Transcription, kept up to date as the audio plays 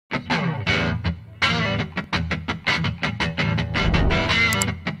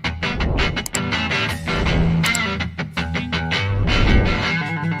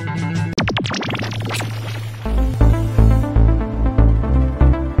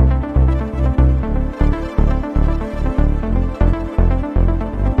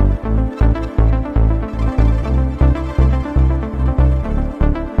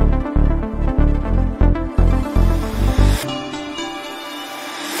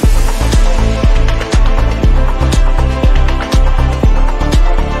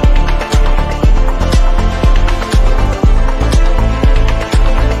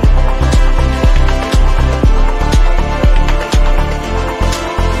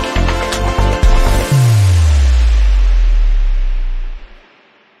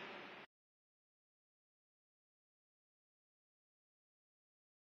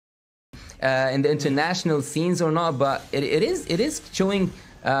in the international scenes or not, but it is showing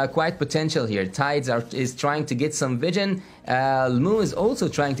quite potential here. Tides is trying to get some vision. Lmu is also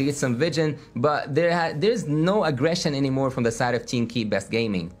trying to get some vision, but there's no aggression anymore from the side of Team Keep Best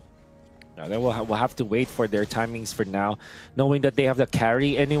Gaming. Then we'll have to wait for their timings for now, knowing that they have the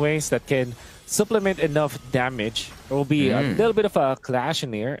carry anyways that can supplement enough damage. There will be a little bit of a clash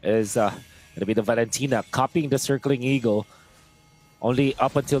in here as it'll be the Valentina copying the Circling Eagle only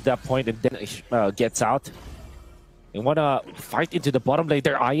up until that point, and then gets out. They want to fight into the bottom lane.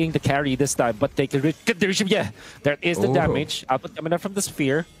 They're eyeing the carry this time, but they can yeah, there is the damage output coming out from the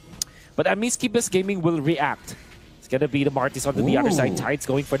Sphere. But that means Keep Best Gaming will react. It's going to be the Martis onto the other side. Tides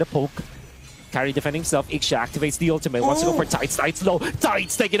going for the poke. Carry defending himself. Iksha activates the ultimate. Wants to go for Tides. Tides low.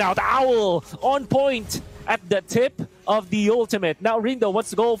 Tides taking out Owl on point at the tip of the ultimate. Now Rindo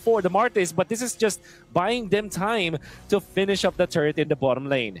wants to go for the Martis, but this is just buying them time to finish up the turret in the bottom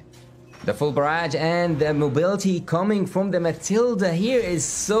lane. The full barrage and the mobility coming from the Matilda here is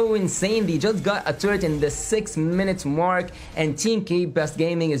so insane. They just got a turret in the 6-minute mark, and Team Keep Best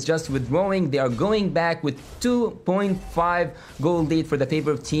Gaming is just withdrawing. They are going back with 2.5 gold lead for the favor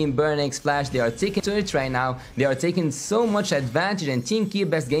of Team Burnxflash. They are taking turrets right now. They are taking so much advantage, and Team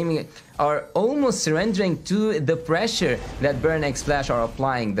Keep Best Gaming are almost surrendering to the pressure that Burnxflash are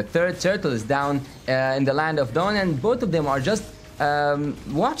applying. The third turtle is down in the Land of Dawn, and both of them are just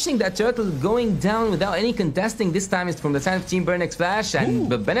watching that turtle going down without any contesting. This time it's from the side of Team Burnxflash and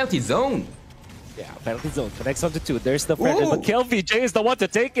the penalty zone. Yeah, penalty zone connects onto 2. There's the friend, but KelVJ is the one to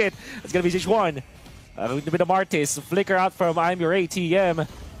take it. It's gonna be just 1. Going to be the Martis. Flicker out from I'm Your ATM.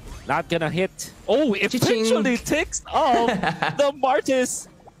 Not gonna hit. Oh, it eventually ticks off the Martis.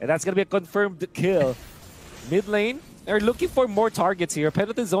 And that's gonna be a confirmed kill. Mid lane, they're looking for more targets here.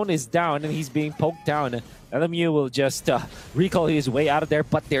 Penalty zone is down and he's being poked down. LMU will just recall his way out of there,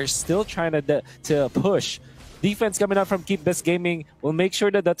 but they're still trying to push. Defense coming out from Keep Best Gaming will make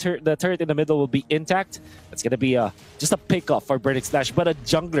sure that the turret in the middle will be intact. It's going to be just a pick-off for Burnxflash, but a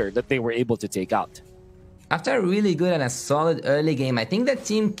jungler that they were able to take out. After a really good and a solid early game, I think that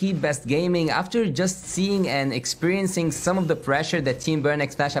Team Keep Best Gaming, after just seeing and experiencing some of the pressure that Team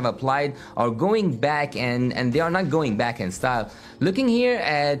Burnxflash have applied, are going back, and they are not going back in style. Looking here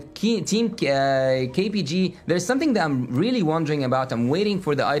at Team KPG, there's something that I'm really wondering about. I'm waiting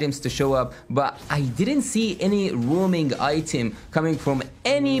for the items to show up, but I didn't see any roaming item coming from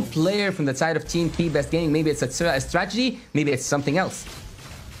any player from the side of Team Keep Best Gaming. Maybe it's a strategy, maybe it's something else.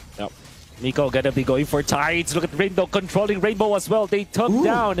 Nope. Nico gonna be going for Tides. Look at Rainbow controlling Rainbow as well. They took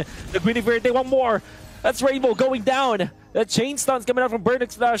down the Guinevere. They want more. That's Rainbow going down. The chain stuns coming out from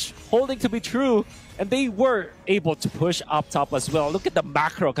Burnxflash, holding to be true. And they were able to push up top as well. Look at the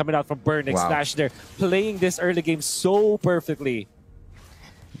macro coming out from Burnxflash. They're playing this early game so perfectly.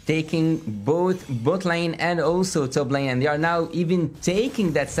 Taking both bot lane and also top lane, and they are now even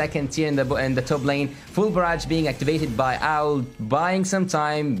taking that second tier in the top lane. Full barrage being activated by Owl, buying some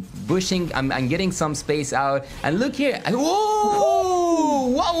time, bushing and getting some space out. And look here, whoa!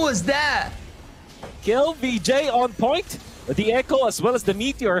 What was that? KelVJ on point. The Echo as well as the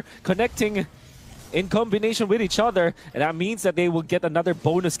Meteor connecting in combination with each other, and that means that they will get another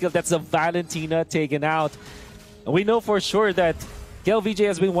bonus kill. That's a Valentina taken out. And we know for sure that KelVJ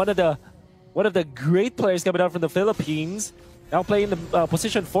has been one of the great players coming out from the Philippines. Now playing the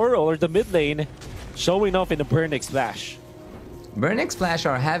position 4 role or the mid lane, showing off in the Burnxflash. Burnxflash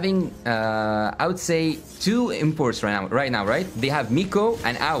are having, I would say, 2 imports right now, right? They have Miko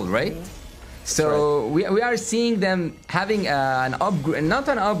and Owl, right? So we are seeing them having an upgrade, not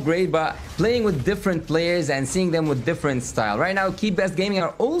an upgrade, but playing with different players and seeing them with different style. Right now, Keep Best Gaming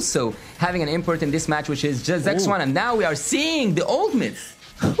are also having an import in this match, which is just X1, and now we are seeing the ultimates.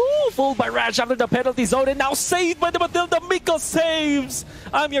 Full barrage under the penalty zone, and now saved by the Matilda. Miko saves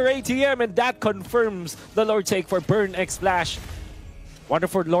I'm Your ATM, and that confirms the Lord take for Burnxflash.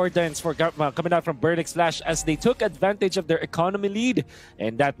 Wonderful Lord dance for coming out from Burnxflash as they took advantage of their economy lead,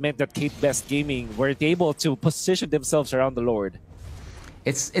 and that meant that Keep Best Gaming were able to position themselves around the Lord.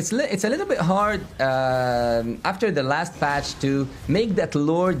 It's a little bit hard after the last patch to make that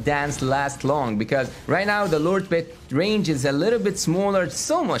Lord dance last long, because right now the Lord pit range is a little bit smaller,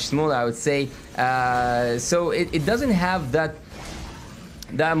 so much smaller I would say, so it doesn't have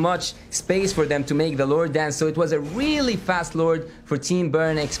that much space for them to make the Lord dance. So it was a really fast Lord for Team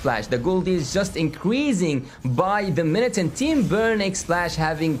Burnxflash. The gold is just increasing by the minute, and Team Burnxflash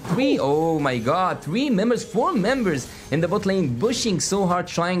having 3 members, 4 members in the bot lane, bushing so hard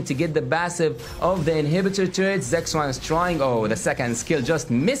trying to get the passive of the inhibitor turrets. Zexwan is trying, the second skill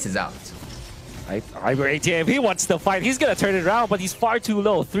just misses out. I'm your ATM. He wants to fight. He's gonna turn it around, but he's far too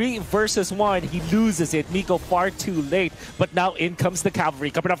low. 3 versus 1. He loses it. Miko far too late. But now in comes the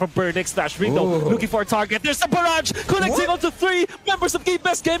cavalry coming up from Burnxflash. Ringo looking for a target. There's a barrage connecting onto 3 members of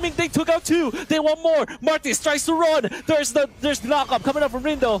Best Gaming. They took out 2. They want more. Martis tries to run. There's the lockup coming up from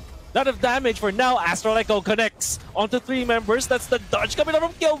Rindo. Not enough damage for now. Astral Echo connects onto 3 members. That's the dodge coming up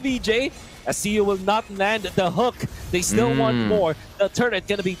from KillVJ. SCU will not land the hook. They still want more. The turret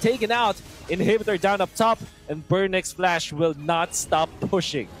gonna be taken out. Inhibitor down up top, and Burnxflash will not stop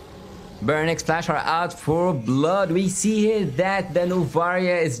pushing. Burnxflash are out for blood. We see here that the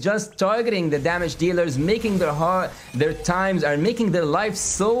Novaria is just targeting the damage dealers, making their times are making their life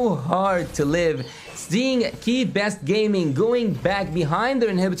so hard to live. Seeing Best Gaming going back behind their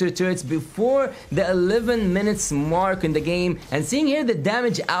inhibitor turrets before the 11 minutes mark in the game, and seeing here the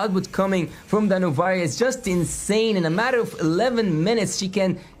damage output coming from the Novaria is just insane. In a matter of 11 minutes, she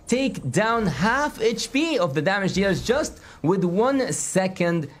can take down half HP of the damage dealers just with 1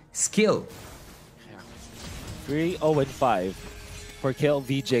 second skill. 3-0-5 for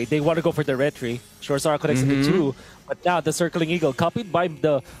KillVJ. They want to go for the retry. Shorsara connects into 2, but now the Circling Eagle, copied by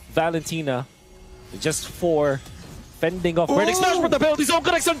the Valentina, just for fending off Burnxflash from the penalty zone,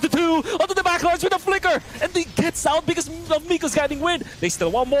 connects onto 2, onto the backlines with a flicker, and he gets out because of Miko's guiding wind. They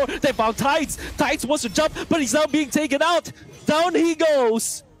still want more. They found Tides. Tides wants to jump, but he's now being taken out. Down he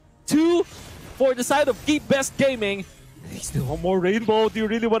goes. 2 for the side of Best Gaming. They still want more Rainbow. Do you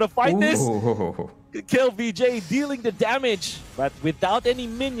really want to fight this? KillVJ dealing the damage, but without any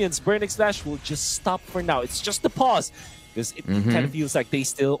minions, Burnxflash will just stop for now. It's just a pause, because it kind of feels like they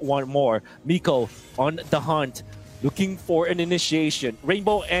still want more. Miko on the hunt, looking for an initiation.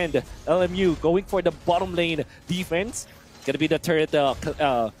 Rainbow and LMU going for the bottom lane defense. Gonna be the turret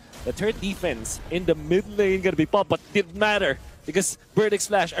defense in the mid lane gonna be popped, but didn't matter because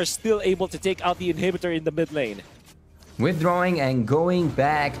Burnxflash are still able to take out the inhibitor in the mid lane. Withdrawing and going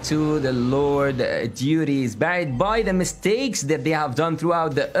back to the Lord duties, buried by the mistakes that they have done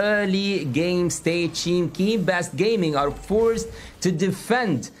throughout the early game stage. Team Best Gaming are forced to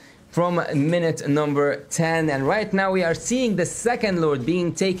defend from minute number 10, and right now we are seeing the second Lord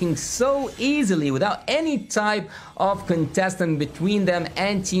being taken so easily without any type of contestant between them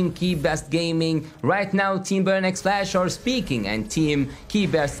and Team Best Gaming. Right now Team Burnxflash are speaking and Team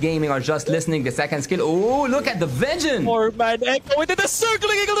Best Gaming are just listening. The second skill, oh look at the vision! 4-man Echo into the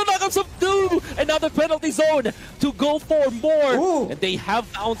Circling Eagle to knock up some 2, and now the penalty zone to go for more. Ooh. And they have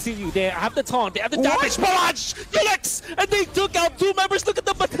found CU, they have the taunt, they have the damage, barrage connects, and they took out 2 members. Look at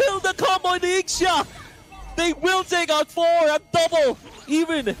the Matilda combo in the Ixia. They will take out 4, a double,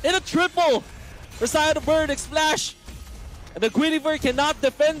 even in a triple for side of Burnxflash. And the Guinevere cannot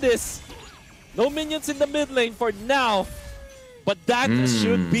defend this. No minions in the mid lane for now, but that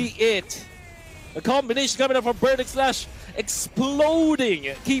should be it. The combination coming up from Burnxflash,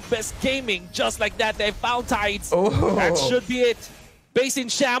 exploding. Best Gaming just like that. They found Tides. That should be it. Base in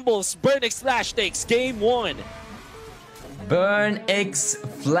shambles. Burnxflash takes game 1.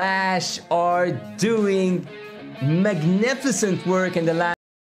 Burnxflash are doing magnificent work in the last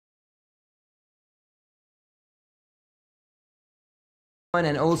one,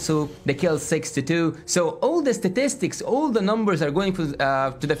 and also the kill 6-2. So all the statistics, all the numbers are going to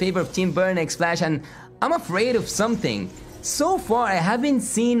the favor of Team Burnxflash, and I'm afraid of something. So far, I haven't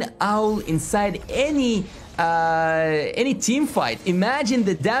seen Owl inside any team fight. Imagine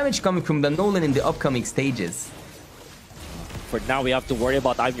the damage coming from the Nolan in the upcoming stages. For now, we have to worry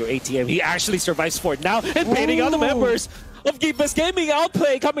about I'm Your ATM. He actually survives for now and baiting out the members of Best Gaming.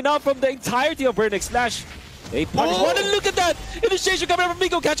 Outplay coming out from the entirety of Burnxflash. They punish one, and look at that! Initiation coming out from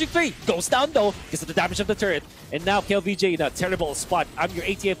Miko, catching 3. Goes down though, because of the damage of the turret. And now KillVJ in a terrible spot. I'm Your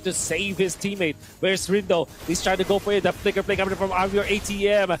ATM to save his teammate. Where's Rindo? He's trying to go for it. The flicker play coming from I'm Your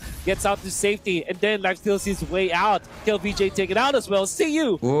ATM. Gets out to safety, and then Life steals his way out. KillVJ taken out as well. See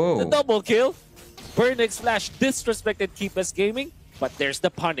you! The double kill. Burnxflash disrespected Best Gaming, but there's the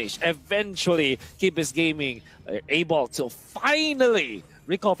punish. Eventually, Best Gaming are able to finally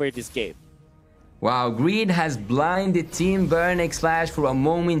recover this game. Wow, Greed has blinded Team Burnxflash for a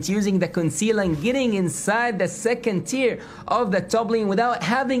moment, using the conceal and getting inside the second tier of the top lane without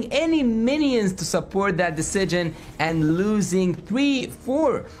having any minions to support that decision, and losing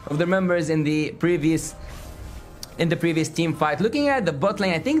 3-4 of the members in the previous team fight. Looking at the bot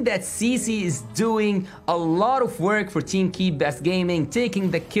lane, I think that CC is doing a lot of work for Team Best Gaming, taking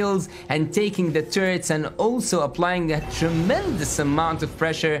the kills and taking the turrets, and also applying a tremendous amount of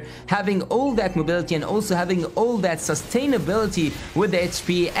pressure, having all that mobility and also having all that sustainability with the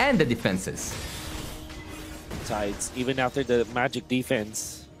HP and the defenses. Tides, even after the magic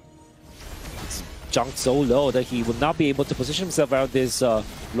defense, it's junked so low that he will not be able to position himself around this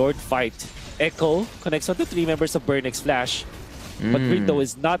Lord fight. Echo connects on the 3 members of Burnxflash, but Rindo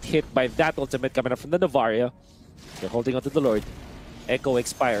is not hit by that ultimate coming up from the Novaria. They're holding onto the Lord. Echo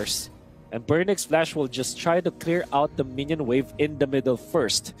expires, and Burnxflash will just try to clear out the minion wave in the middle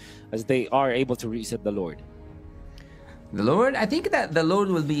first, as they are able to reset the Lord. The Lord, I think that the Lord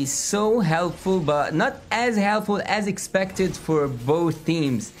will be so helpful, but not as helpful as expected for both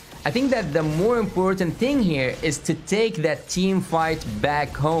teams. I think that the more important thing here is to take that team fight back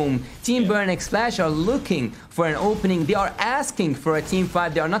home. Team Burnxflash are looking for an opening. They are asking for a team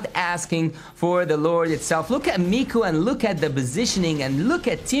fight. They are not asking for the Lord itself. Look at Miko and look at the positioning and look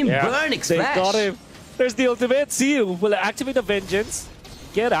at Team Burnxflash. They got him. There's the ultimate. See you. Will activate the Vengeance.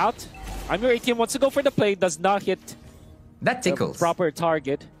 Get out. I'm your ATM wants to go for the play. Does not hit that tickles. The proper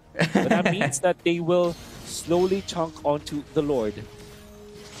target. But that means that they will slowly chunk onto the Lord.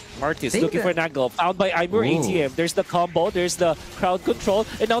 Martis looking for an angle. Found by Imur ATM. There's the combo. There's the crowd control.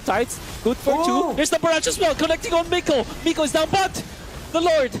 And now Tides. Good for 2. There's the barrage as well. Connecting on Miko. Miko is down, but the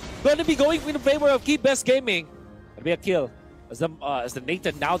Lord going to be going in favor of Keep Best Gaming. It'll be a kill. As the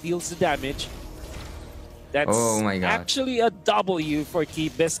Nathan now deals the damage. That's actually a W for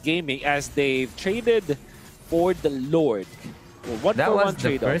Keep Best Gaming as they've traded for the Lord. Well, that was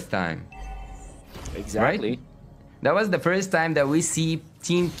the first time. Exactly. Right? That was the first time that we see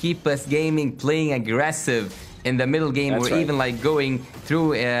Team Keep Best Gaming playing aggressive in the middle game, or even like going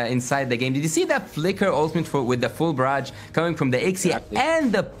through inside the game. Did you see that flicker ultimate with the full barrage coming from the Ixia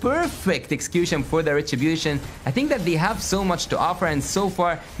and the perfect execution for the Retribution? I think that they have so much to offer, and so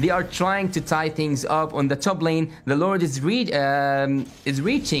far they are trying to tie things up on the top lane. The Lord is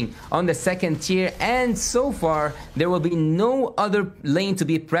reaching on the second tier, and so far there will be no other lane to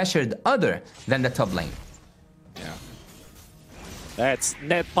be pressured other than the top lane. Yeah. That's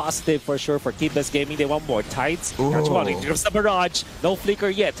net positive for sure for Keep Best Gaming. They want more Tides. There's the barrage. No flicker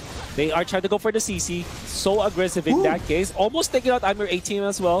yet. They are trying to go for the CC. So aggressive in that case. Almost taking out Imur A-Team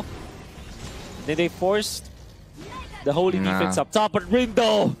as well. Then they forced the holy defense up top. But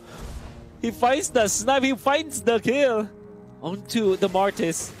Rindo, he finds the snipe. He finds the kill onto the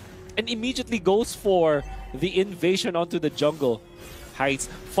Martis and immediately goes for the invasion onto the jungle. Heights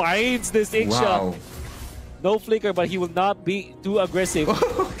finds this Ixia. No flicker, but he will not be too aggressive.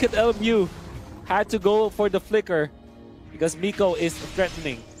 Look at LMU. Had to go for the flicker because Miko is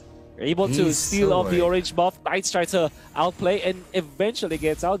threatening. They're able to steal off the orange buff. Knights tries to outplay and eventually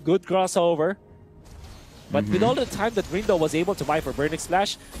gets out. Good crossover. But with all the time that Rindo was able to buy for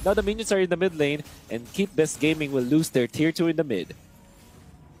Burnxflash, now the minions are in the mid lane and Keep Best Gaming will lose their tier 2 in the mid.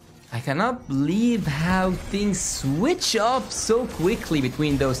 I cannot believe how things switch up so quickly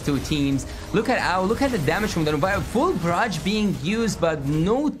between those two teams. Look at the damage from the Novaria. Full barrage being used, but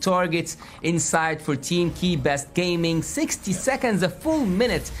no targets inside for Team Keep Best Gaming. 60 seconds, a full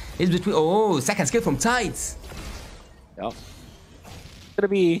minute is between. Second skill from Tides. Yep. Gonna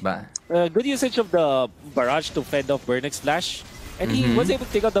be good usage of the barrage to fend off Burnxflash. And he was able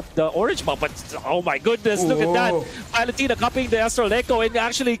to take out the orange buff, but oh my goodness, look at that. Valentina copying the Astral Echo and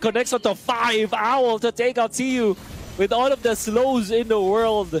actually connects onto 5 Owl to take out CU. With all of the slows in the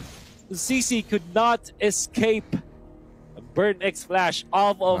world, CC could not escape Burnxflash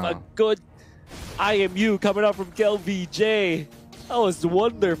off of a good IMU coming up from KelVJ. That was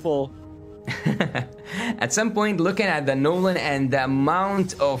wonderful. At some point, looking at the Nolan and the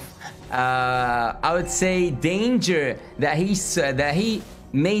amount of I would say danger that he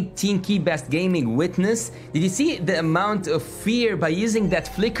made Team Keep Best Gaming witness. Did you see the amount of fear by using that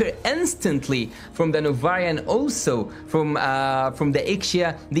flicker instantly from the Novaria and also from the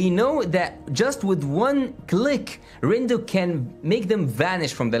Ixia? They know that just with one click, Rindo can make them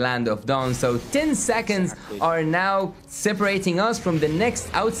vanish from the Land of Dawn. So 10 seconds are now separating us from the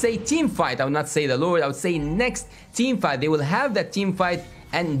next, I would say, team fight. I would not say the Lord, I would say next team fight. They will have that team fight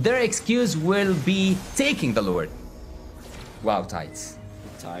and their excuse will be taking the Lord. Wow, Tides.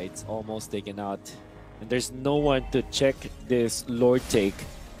 Tides almost taken out. And there's no one to check this Lord take.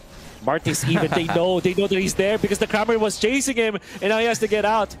 Martis even, they know that he's there because the Kramer was chasing him and now he has to get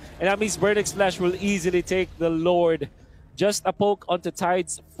out. And that means Burnxflash will easily take the Lord. Just a poke onto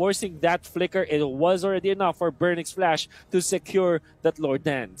Tides, forcing that flicker. It was already enough for Burnxflash to secure that Lord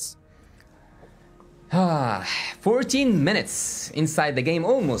dance. 14 minutes inside the game,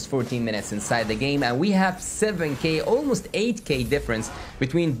 almost 14 minutes inside the game, and we have 7k, almost 8k difference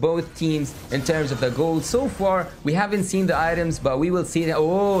between both teams in terms of the gold. So far, we haven't seen the items, but we will see.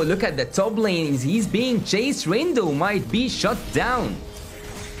 Oh, look at the top lane. He's being chased. Rindo might be shut down.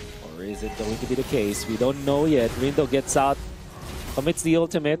 Or is it going to be the case? We don't know yet. Rindo gets out, commits the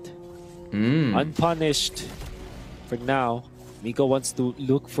ultimate. Unpunished for now. Miko wants to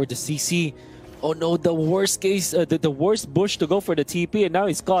look for the CC. Oh no, the worst case, the worst bush to go for the TP, and now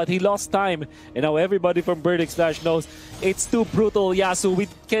he's caught. He lost time, and now everybody from Burnxflash knows it's too brutal. Yasuo, we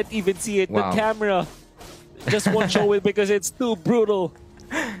can't even see it. Wow. The camera just won't show it because it's too brutal.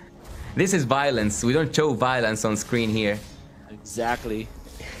 This is violence. We don't show violence on screen here. Exactly.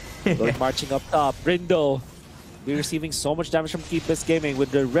 Lord marching up top. Rindo, we're receiving so much damage from Keep Best Gaming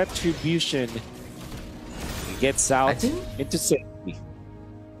with the retribution. He gets out into safety.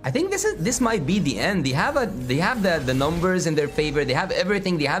 I think this might be the end. They have the numbers in their favor. They have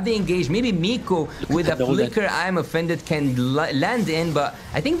everything. They have the engage. Maybe Miko with a flicker, I'm offended, can land in. But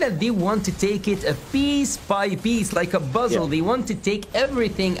I think that they want to take it a piece by piece, like a puzzle. They want to take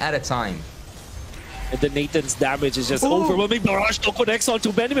everything at a time. And the Nathan's damage is just overwhelming. Barrage no connects on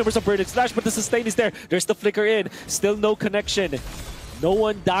too many members of Burnxflash, but the sustain is there. There's the flicker in. Still no connection. No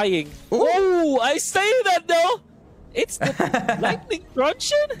one dying. Oh, I say that though. It's the lightning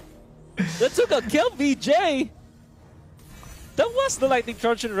truncheon that took a kill, VJ. That was the lightning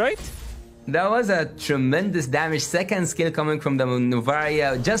truncheon, right? That was a tremendous damage. Second skill coming from the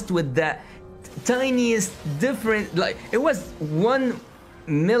Novaria, just with the tiniest different. Like it was 1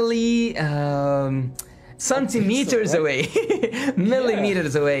 centimeters away,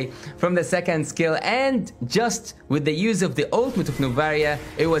 millimeters away from the second skill, and just with the use of the ultimate of Novaria,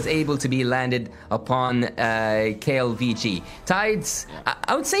 it was able to be landed upon KLVG. Tides,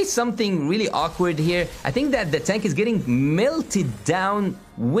 I would say something really awkward here. I think that the tank is getting melted down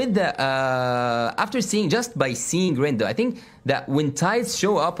with the after seeing, just by seeing Rindo. I think that when Tides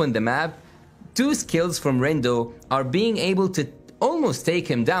show up on the map, 2 skills from Rindo are being able to almost take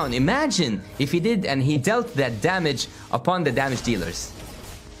him down. Imagine if he did and he dealt that damage upon the damage dealers.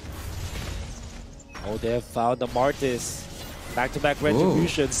 Oh, they have found the Martis. Back-to-back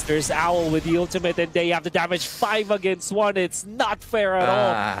retributions. There's Owl with the ultimate, and they have the damage 5 against 1. It's not fair at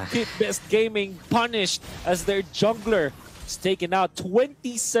all. Keep Best Gaming punished as their jungler is taken out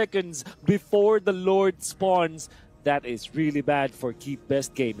 20 seconds before the Lord spawns. That is really bad for Keep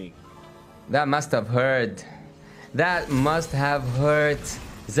Best Gaming. That must have hurt. That must have hurt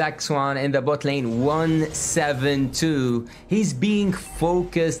Zach Swan in the bot lane. 1-7-2. He's being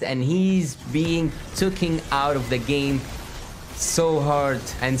focused and he's being taken out of the game so hard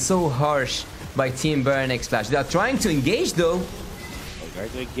and so harsh by Team Burnxflash. They are trying to engage though. They're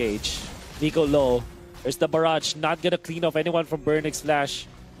trying to engage. Nico low. There's the barrage. Not gonna clean off anyone from Burnxflash.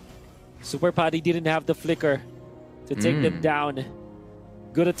 Super Paddy didn't have the flicker to take them down.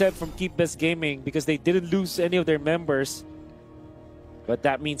 Good attempt from Keep Best Gaming because they didn't lose any of their members. But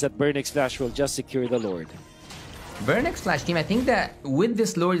that means that Burnxflash will just secure the Lord. Burnxflash team, I think that with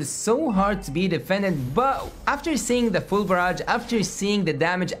this Lord, it's so hard to be defended. But after seeing the full barrage, after seeing the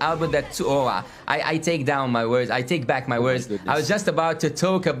damage output that... I take down my words. I take back my words. I was just about to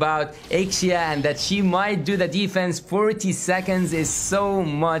talk about Ixia and that she might do the defense. 40 seconds is so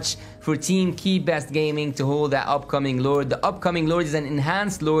much for Team Keep Best Gaming to hold that upcoming Lord. The upcoming Lord is an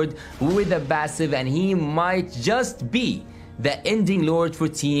enhanced Lord with a passive, and he might just be the ending Lord for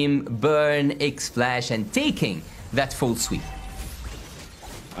Team Burnxflash and taking that full sweep.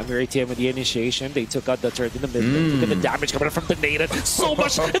 Under ATM with the initiation, they took out the turret in the middle. Look at the damage coming from the Nathan. So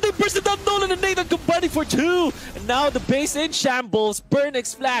much! And they bursted down Nolan and Nathan combining for 2! And now the base in shambles.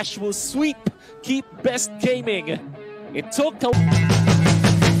 Burnxflash will sweep Keep Best Gaming. It took a...